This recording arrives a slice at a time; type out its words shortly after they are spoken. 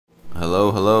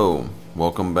Hello, hello.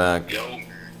 Welcome back. Yo.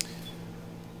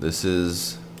 This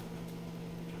is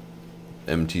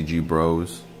MTG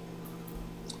Bros.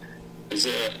 It's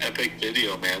an epic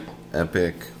video, man.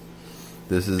 Epic.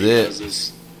 This is Because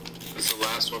it. it's the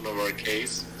last one of our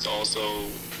case. It's also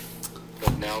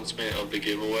the announcement of the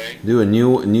giveaway. Dude, a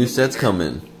new set's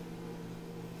coming.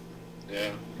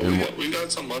 Yeah. But we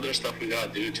got some other stuff we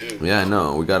gotta do too. Yeah, I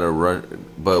know. We gotta run.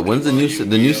 But when's the new set?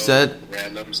 The new set?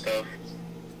 Random stuff.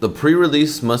 The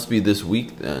pre-release must be this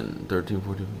week then. 13,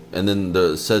 14. And then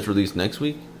the set's released next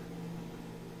week?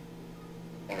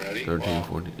 Already? 13, Wow.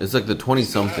 14. It's like the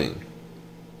 20-something.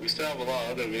 We still have a lot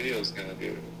of other videos gonna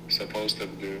do. Supposed to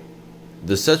do.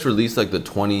 The set's released like the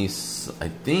 20s, I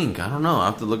think. I don't know. I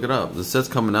have to look it up. The set's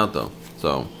coming out though.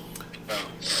 So, Oh.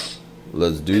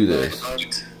 let's do this.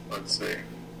 Let's see.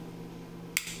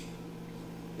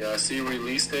 Yeah, I see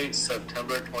release date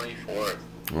September 24th.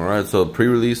 Alright, so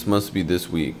pre-release must be this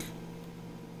week.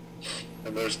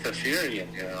 And there's Teferi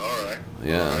in here. Alright.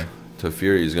 Yeah. Alright.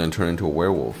 Teferi is going to turn into a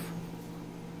werewolf.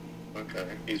 Okay.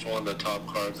 He's one of the top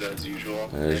cards as usual.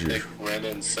 As Mythic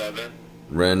Renin 7.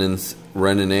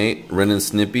 Renin 8. Renin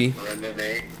Snippy. Renin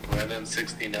 8. Renin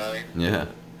 69. Yeah.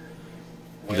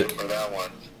 Waiting for that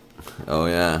one. Oh,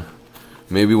 yeah.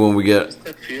 Maybe when we get...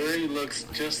 Teferi looks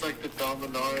just like the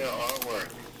Dominaria artwork.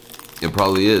 It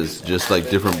probably is. Just like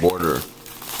different border.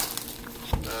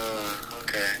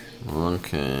 Okay.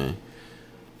 Okay.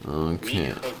 Okay.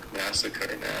 Meat Hook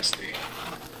Massacre nasty.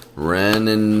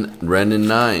 Renin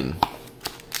 9.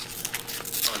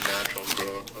 Unnatural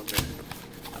growth. Okay.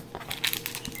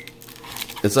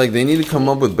 It's like they need to come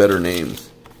up with better names.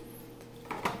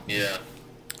 Yeah.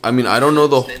 I mean, I don't know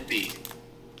the... Snippy.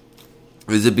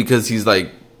 Is it because he's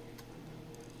like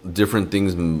different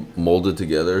things molded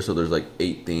together? So there's like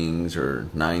 8 things or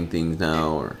 9 things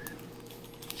now, or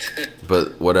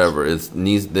but whatever. It's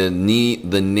needs the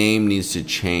name needs to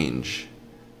change,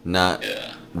 not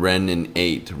Renin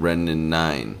 8, Renin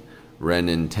 9,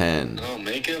 Renin 10. No,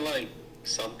 make it like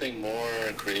something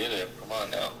more creative. Come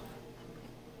on now.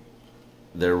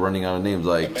 They're running out of names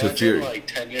like Imagine Teferi. like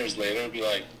 10 years later, be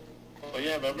like, oh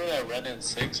yeah, remember that Renin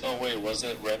 6? Oh wait, was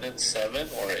it Renin 7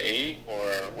 or 8?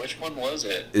 Or which one was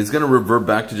it? It's gonna revert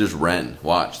back to just Ren.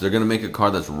 Watch, they're gonna make a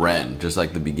card that's Ren, just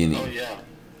like the beginning. Oh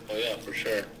yeah, for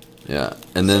sure. Yeah,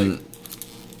 and then like,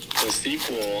 the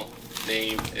sequel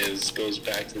name goes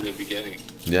back to the beginning.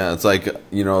 yeah, it's like,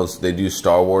 you know, they do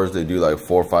Star Wars, they do like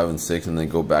 4, 5, and 6, and they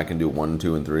go back and do 1,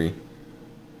 2, and 3.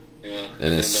 Yeah, and it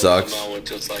then sucks. Come out with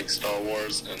just like Star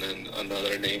Wars and then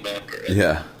another name after it.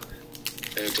 Yeah.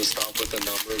 And just stop with the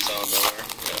numbers on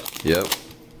there. Yeah. Yep.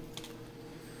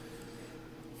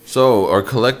 So, are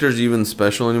collectors even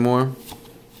special anymore?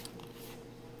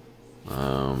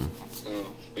 So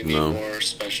we need more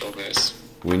specialness.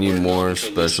 We need more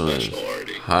specialness.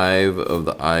 specialness. Hive of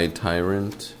the Eye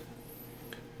Tyrant.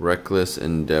 Reckless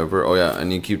Endeavor. Oh yeah, I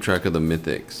need to keep track of the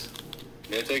mythics.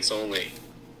 Mythics only.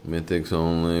 Mythics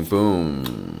only.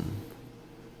 Boom.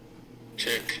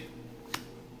 Chick.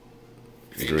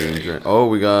 Oh,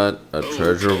 we got a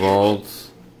Treasure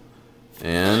Vault.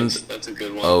 And that's a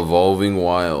good one. Evolving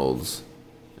Wilds.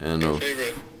 And a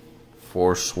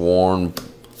Forsworn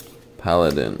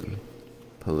Paladin.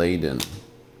 Uh-oh.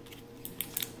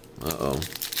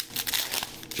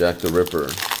 Jack the Ripper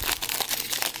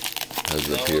has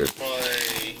appeared.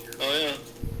 Oh yeah.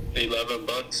 $11,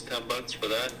 $10 for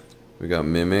that. We got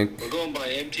Mimic. We're going by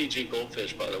MTG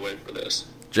Goldfish, by the way, for this.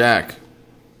 Jack.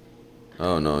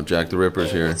 Oh no, Jack the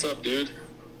Ripper's here. What's up, dude?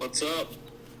 What's up?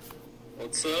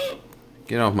 What's up?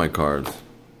 Get off my cards.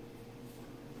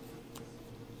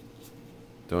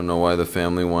 Don't know why the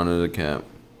family wanted a cat.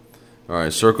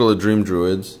 Alright, Circle of Dream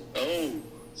Druids. Oh,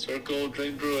 Circle of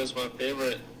Dream Druid is my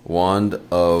favorite. Wand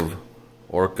of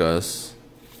Orcus.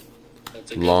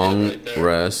 That's a good Long hit right there.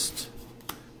 Rest.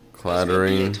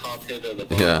 Clattering. Top hit of the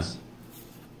box. Yeah.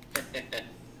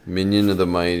 Minion of the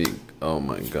Mighty. Oh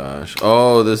my gosh.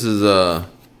 Oh, this is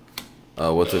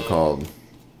what's it called?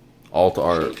 Alt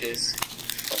art. Showcase.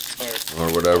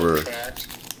 Or whatever.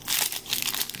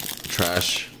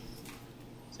 Trash.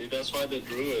 See, that's why the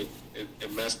Druid,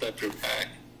 it messed up your pack.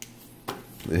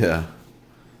 Yeah.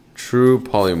 True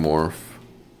Polymorph.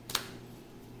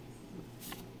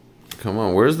 Come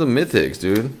on, where's the mythics,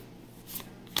 dude?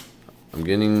 I'm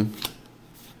getting...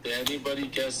 Did anybody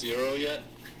guess 0 yet?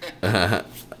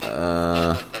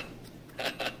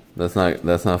 That's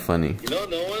not funny. You know,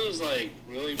 no one was like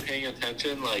really paying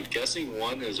attention. Like guessing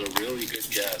 1 is a really good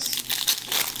guess.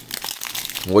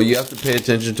 Well, you have to pay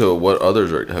attention to what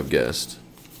others have guessed.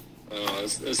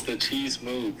 It's the cheese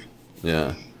move.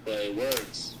 Yeah. But it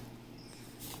works.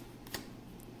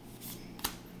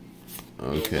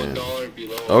 Okay. $1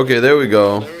 below. Okay, there we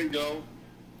go. There we go.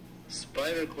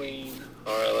 Spider Queen.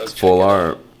 All right, let's Full check it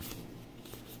art. out.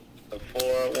 The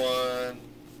 4-1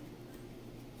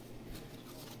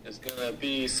 is gonna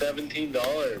be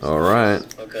 $17. All right.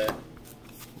 Okay.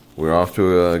 We're off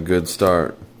to a good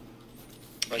start.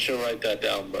 I should write that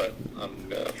down, but I'm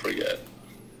gonna forget.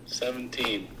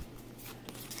 17.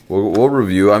 We'll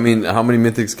review. I mean, how many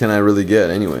mythics can I really get,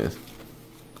 anyways?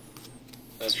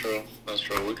 That's true. That's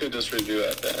true. We could just review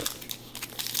at that.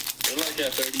 We're like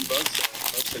at $30.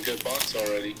 That's a good box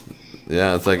already.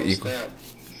 Yeah, it's like Oh, equal. snap.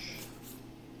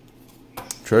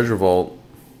 Treasure vault.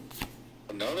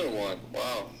 Another one.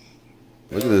 Wow.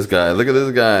 Look at this guy. Look at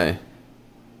this guy.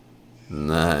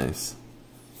 Nice.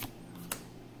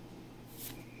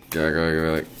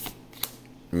 Like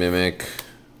mimic,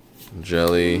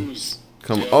 jelly. Ooze.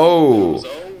 Come. Jelly. Oh, Ooze.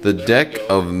 Oh, the there deck we go.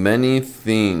 of many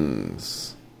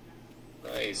things.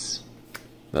 Nice.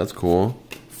 That's cool.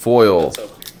 Foil. That's a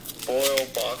foil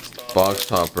box topper. Box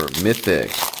topper. Mythic.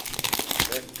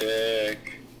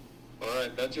 Mythic.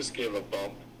 Alright, that just gave a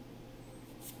bump.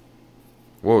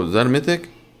 Whoa, is that a mythic?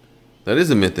 That is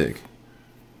a mythic.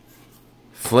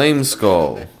 Flame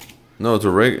skull. No, it's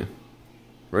a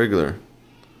regular.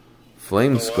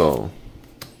 Flame skull.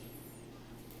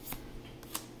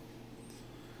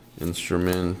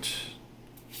 Instrument.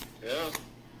 Yeah.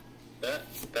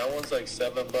 That one's like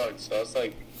 $7. So that's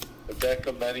like a deck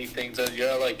of many things. You're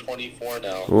at like 24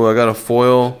 now. Oh, I got a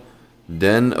foil.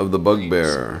 Den of the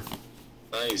Bugbear.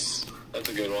 Nice. That's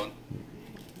a good one.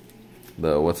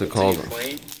 What's it Let's called?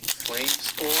 see, flame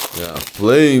skull. Yeah,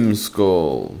 Flame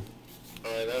skull.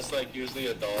 Alright, that's like usually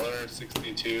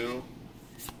 $1.62.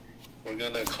 We're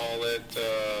gonna call it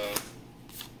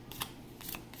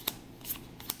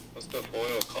what's the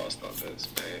foil cost on this,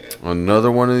 man?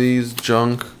 Another one of these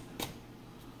junk.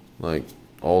 Like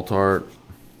alt art.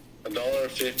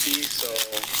 $1.50,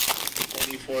 so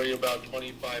 24, you're about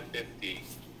 $25.50.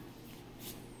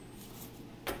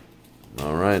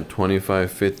 All right,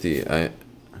 25.50.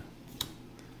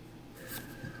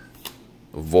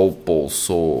 Volpal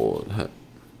sword.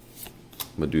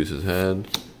 Medusa's head.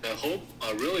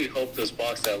 I really hope this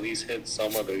box at least hits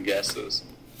some of their guesses.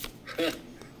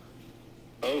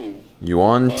 Oh.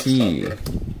 Yuan box T. topper.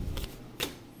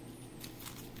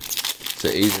 It's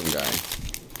an Asian guy.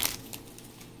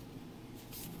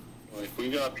 Like we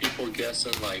got people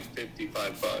guessing like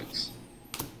 $55.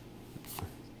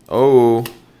 Oh,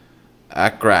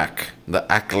 Akrak. The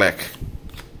Aklek.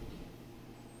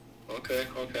 Okay.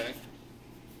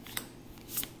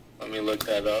 Let me look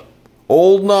that up.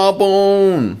 Old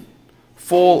Gnawbone.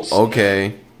 Full. Oh,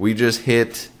 Okay, we just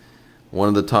hit one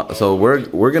of the top. So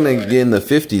we're gonna get in the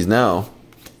 50s now.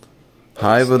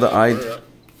 Hive of the Eye.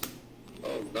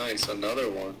 Oh, nice. Another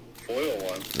one. Foil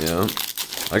one. Yeah,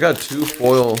 I got 2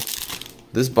 foil.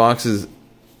 This box is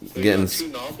We getting. got 2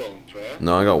 Gnawbones, right?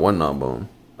 No, I got 1 Gnawbone.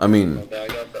 I mean, Okay, I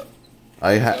got that.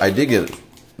 I did get.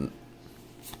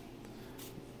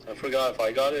 I forgot if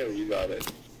I got it or you got it.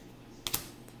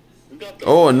 We got the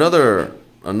Oh,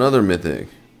 another mythic.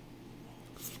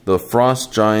 The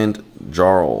Frost Giant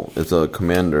Jarl. It's a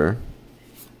commander.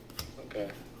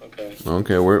 Okay.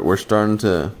 Okay, we're starting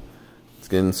to. It's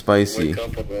getting spicy. Wake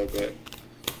up a little bit.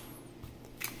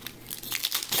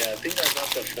 Yeah, I think I got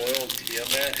the foil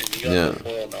Tiamat and you got the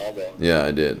foil Gnawbone. Yeah,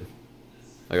 I did.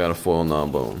 I got a foil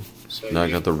Gnawbone. So Now I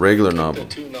you got the regular took Gnawbone.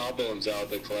 the 2 Gnawbones out of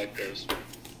the collectors.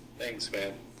 Thanks,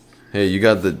 man. Hey, you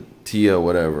got the Tia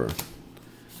whatever.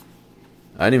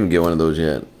 I didn't even get one of those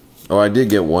yet. Oh, I did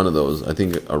get one of those. I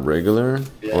think a regular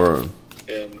or.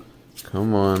 And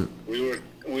Come on. we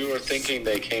were thinking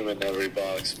they came in every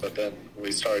box, but then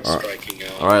we started striking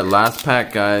out. All right, last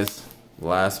pack, guys.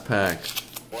 Last pack.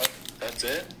 What? That's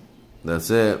it? That's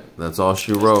it. That's all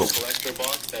she That's wrote. the collector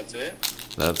box. That's it?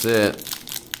 That's it.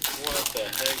 What the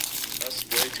heck? That's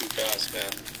way too fast, man.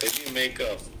 They need to make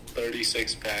a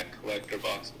 36-pack collector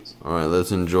boxes. All right,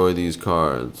 let's enjoy these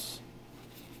cards.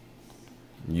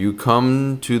 You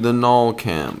come to the Null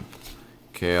Camp.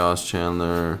 Chaos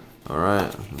Chandler. All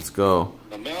right, let's go.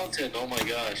 The mountain. Oh my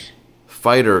gosh.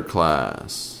 Fighter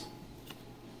class.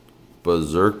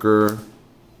 Berserker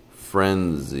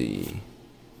Frenzy.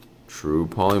 True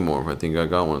Polymorph. I think I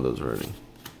got one of those already.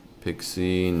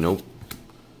 Pixie. Nope.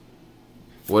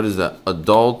 What is that?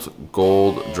 Adult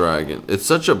Gold Dragon. It's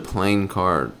such a plain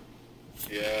card.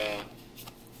 Yeah.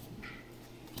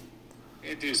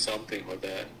 You do something with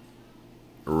that.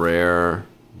 Rare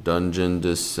Dungeon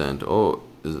Descent. Oh,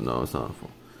 is it? No, it's not a foil.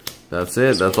 That's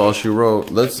it. That's all she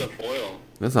wrote. That's a foil.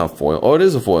 That's not foil. Oh, it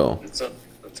is a foil. It's a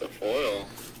foil.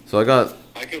 So I got.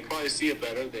 I can probably see it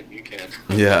better than you can.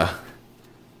 Yeah.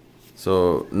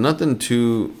 So nothing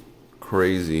too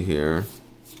crazy here.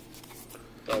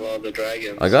 Got a lot of the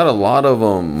dragons. I got a lot of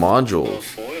modules. Oh,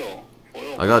 foil.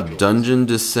 I got modules. Dungeon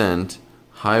Descent,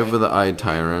 Hive of the Eye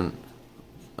Tyrant,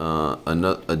 a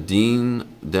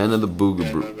Den of the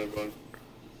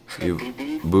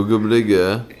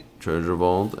Boogabliga Treasure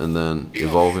Vault, and then You got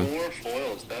Evolving. 4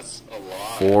 foils. That's a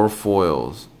lot. 4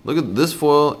 foils. Look at this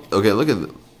foil. Okay, look at.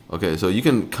 Okay, so you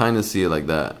can kind of see it like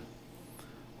that.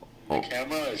 The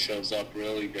camera it shows up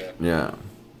really good. Yeah.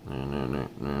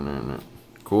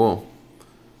 Cool.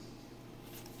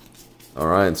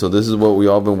 Alright, so this is what we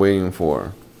all been waiting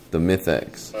for. The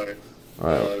Mythics. Alright.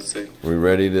 Alright. Let's see. We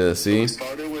ready to see? We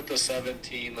started with the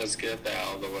 17. Let's get that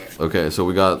out of the way. Okay, so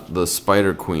we got the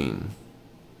Spider Queen.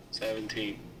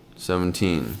 17.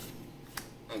 17.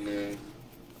 And then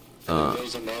there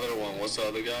was another one. What's the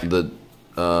other guy? The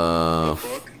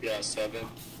book? Yeah, 7.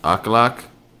 Aklak?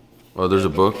 Oh, there's a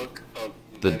The book? book of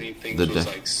The- many things the was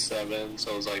de- like 7,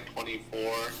 so it was like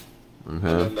 24. And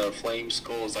Okay. then the flame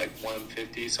skull is like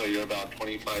 150, so you're about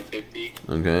 2550.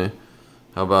 Okay.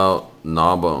 How about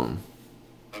Gnawbone?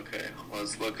 Okay,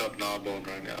 let's look up Gnawbone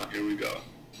right now. Here we go.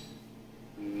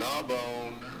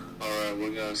 Gnawbone. Alright, we're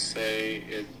gonna say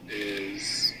it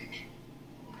is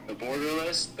the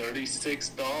borderless,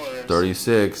 $36.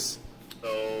 36.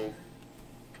 So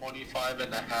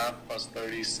 25.5 plus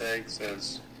 36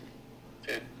 is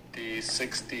 50,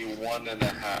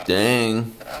 61.5.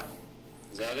 Dang. Yeah?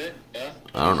 Is that it? Yeah?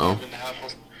 I don't know. 25.5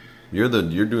 plus- You're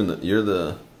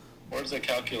the Where's the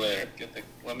calculator?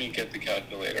 Let me get the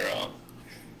calculator out.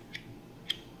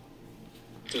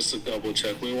 Just to double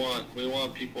check. We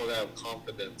want people to have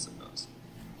confidence in us.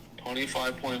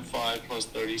 25.5 plus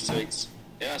 36.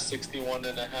 Yeah,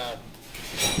 61.5.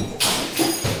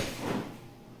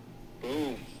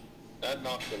 Boom. That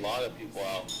knocked a lot of people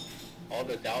out. All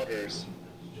the doubters.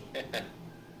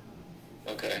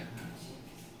 Okay.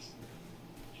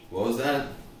 What was that?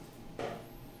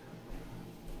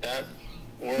 That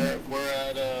we're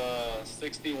at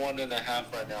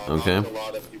 61.5 right now. Okay. Knocked a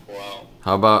lot of people out.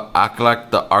 How about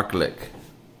Aklak the Arklik?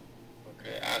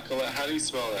 Okay. Acolyte, how do you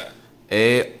spell that?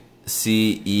 ACERERAK.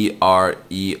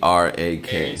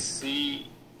 ACER.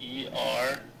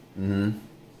 Mm-hmm.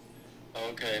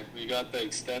 Okay, we got the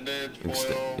extended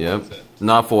foil. Yep. What is it?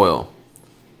 Not foil.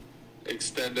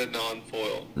 Extended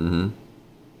non-foil. Mm-hmm.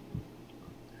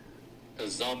 The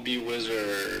zombie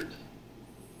wizard.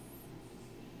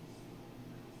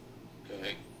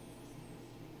 Okay.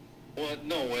 What?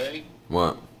 No way.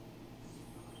 What?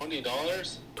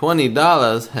 $20?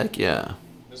 $20? Heck yeah.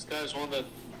 This guy's one that.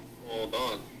 Hold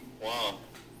on. Wow.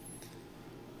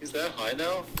 He's that high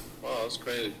now? Wow, that's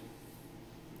crazy.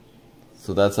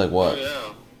 So that's like Oh what?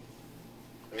 yeah.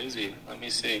 Crazy. Let me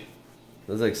see.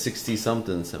 That's like 60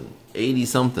 something, 80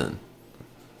 something.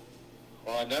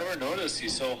 Well, I never noticed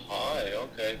he's so high.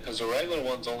 Okay, because the regular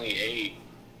one's only 8.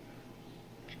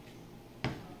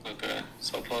 Okay,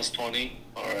 so plus 20.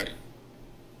 All right,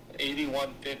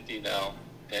 8150 now.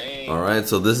 Dang. All right,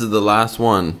 so this is the last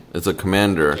one. It's a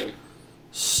commander. Okay.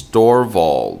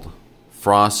 Storvald,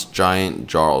 Frost Giant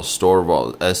Jarl.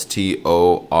 Storvald,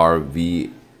 STORVALD.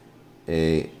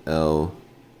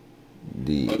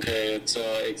 Okay, it's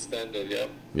extended. Yep.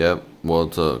 Yep. Well,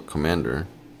 it's a commander.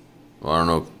 Well, I don't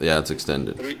know. Yeah, it's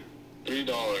extended. $3.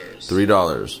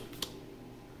 $3.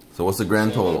 So what's the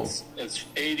grand total? It's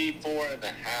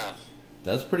 84.5.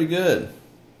 That's pretty good.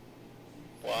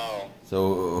 Wow,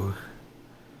 So,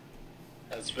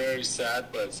 that's very sad,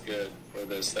 but it's good for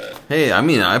this set. hey, I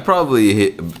mean, I probably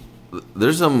hit.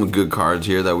 There's some good cards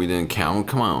here that we didn't count.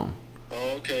 Come on.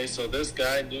 Okay, so this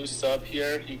guy, new sub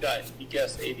here, he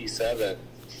guessed 87.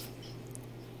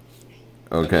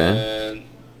 Okay. And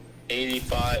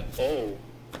 85. Oh,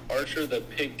 Archer the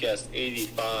Pig guessed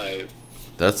 85.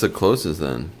 That's the closest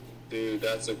then. Dude,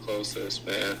 that's the closest,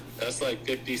 man. That's like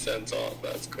 50 cents off.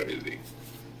 That's crazy.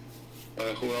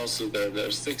 Who else is there?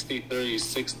 There's 63,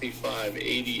 65,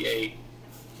 88.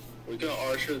 We got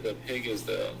Archer the Pig is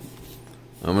the...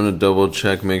 I'm gonna double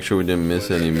check, make sure we didn't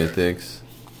miss any mythics.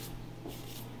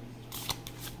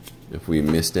 If we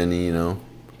missed any, you know.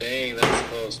 Dang, that's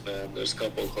close, man. There's a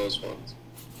couple close ones.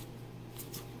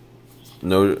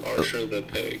 No. Archer the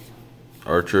Pig.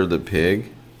 Archer the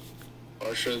Pig.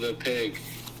 Archer the Pig.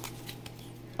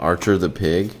 Archer the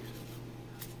Pig.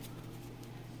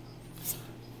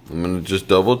 I'm gonna just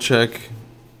double check.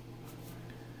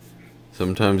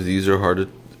 Sometimes these are hard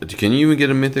to. Can you even get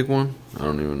a mythic one? I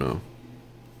don't even know.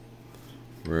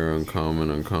 Rare,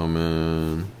 uncommon,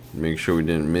 uncommon. Make sure we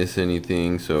didn't miss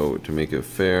anything, so to make it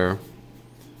fair.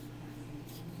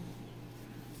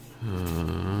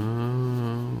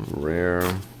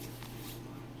 Rare.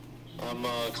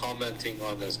 commenting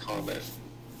on his comment.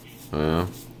 Yeah.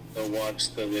 So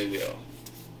watch the video.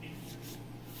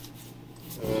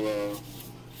 Well,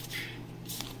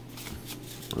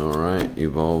 Alright,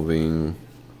 evolving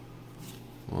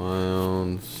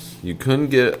wilds. You couldn't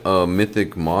get a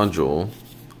mythic module.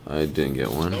 I didn't get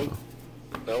one. nope.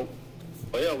 Nope.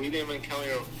 Oh yeah, we didn't even count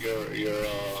your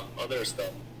other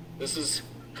stuff. This is.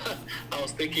 I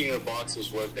was thinking your box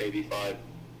was worth 85.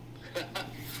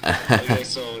 Okay,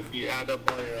 so if you add up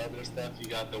all your other stuff, you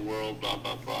got the world, blah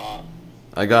blah blah.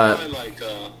 I got Probably like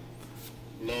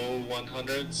low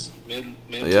 100s, mid.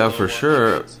 yeah, for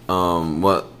sure.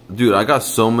 What, dude? I got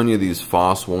so many of these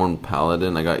Phosworn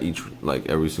Paladin. I got each, like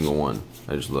every single one.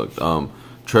 I just looked.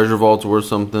 Treasure Vault's worth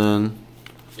something.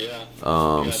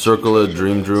 Yeah. Circle of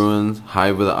Dream Druids,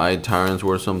 Hive of the Eyed Tyrants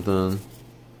worth something.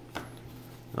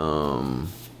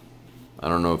 I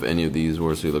don't know if any of these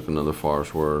were. So you look, another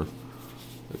Forest worth.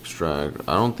 Extract.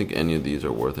 I don't think any of these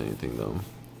are worth anything though.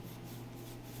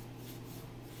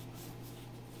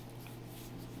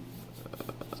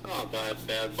 It's not a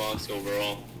bad box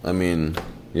overall. I mean,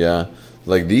 yeah,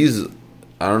 like these.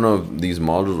 I don't know if these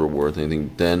modules are worth anything.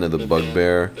 Den of the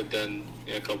Bugbear,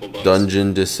 Yeah, a couple bucks.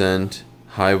 Dungeon Descent,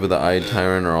 Hive of the Eyed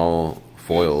Tyrant are all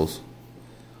foils.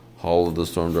 Hall of the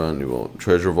Storm Dragon,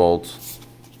 Treasure Vault.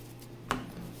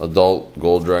 Adult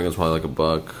Gold Dragon's probably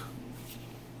like $1.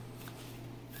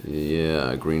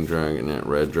 Yeah, Green Dragon,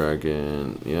 Red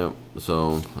Dragon. Yep.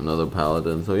 So another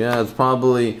Paladin. So yeah, it's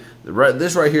probably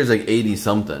this right here is like 80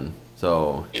 something.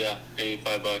 So yeah,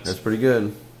 $85. that's pretty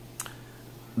good.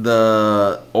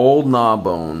 The old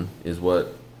Gnawbone is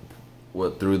what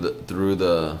threw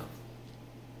the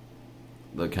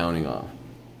counting off.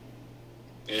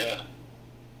 Yeah.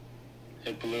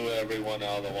 It blew everyone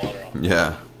out of the water.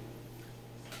 Yeah.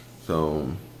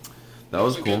 So that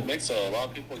was a cool. Good mix. A lot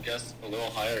of people guessed a little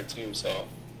higher too. So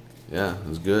yeah, it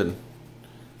was good.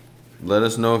 Let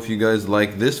us know if you guys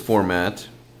like this format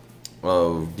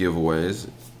of giveaways,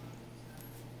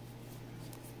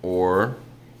 or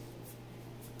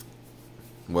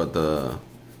what the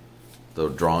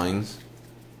drawings.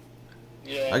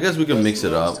 yeah, I guess we can mix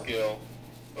it up. Skill.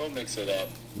 We'll mix it up.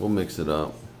 We'll mix it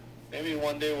up. Maybe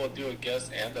one day we'll do a guess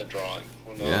and a drawing.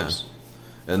 Who Yeah. knows?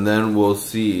 And then we'll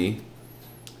see.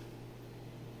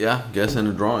 Yeah, guess and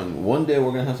a drawing. One day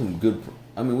we're gonna have some good.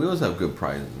 I mean, we always have good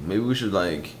prizes. Maybe we should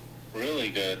like Really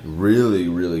good. really,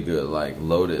 really good, like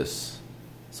Lotus,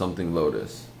 something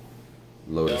Lotus,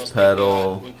 I Lotus was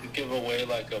Petal. thinking we could give away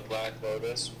like a Black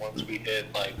Lotus once we hit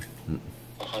like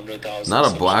 100,000.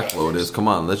 Not a Black subscribers. Lotus. Come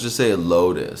on, let's just say a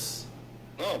Lotus.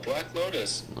 No, Black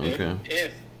Lotus. Okay.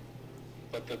 If.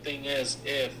 But the thing is,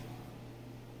 if.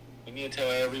 We need to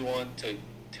tell everyone to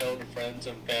tell their friends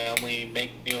and family,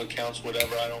 make new accounts,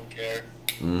 whatever, I don't care.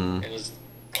 Mm-hmm. And just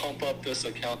pump up this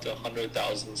account to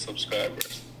 100,000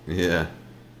 subscribers. Yeah.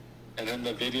 And then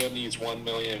the video needs 1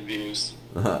 million views.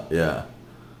 Yeah.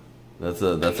 That's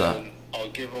a. And I'll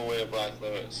give away a Black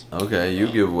Lotus. Okay, you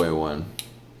give away one.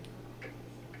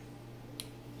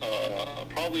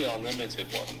 Probably unlimited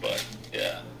one, but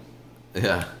yeah.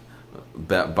 Yeah.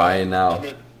 Buy it now.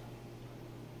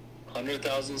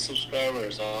 100,000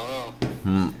 subscribers, I don't know.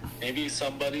 Hmm. Maybe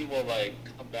somebody will like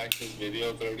come back to this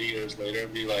video 30 years later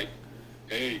and be like,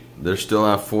 hey. They're still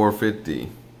at 450.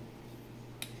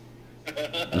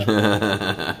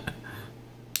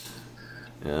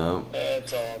 Yeah.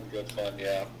 That's all in good fun,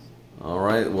 yeah. All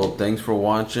right. Well, thanks for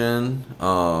watching.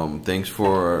 Thanks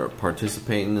for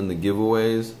participating in the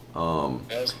giveaways.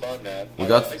 That was fun, man. We I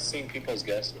got- like seeing people's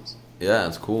guesses. Yeah,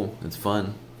 it's cool. It's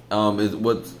fun.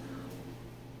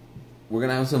 We're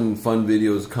gonna have some fun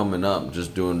videos coming up,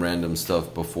 just doing random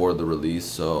stuff before the release.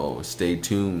 So stay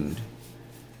tuned.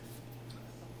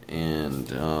 And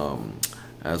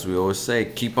as we always say,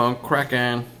 keep on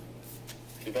cracking.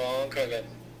 Keep on cracking.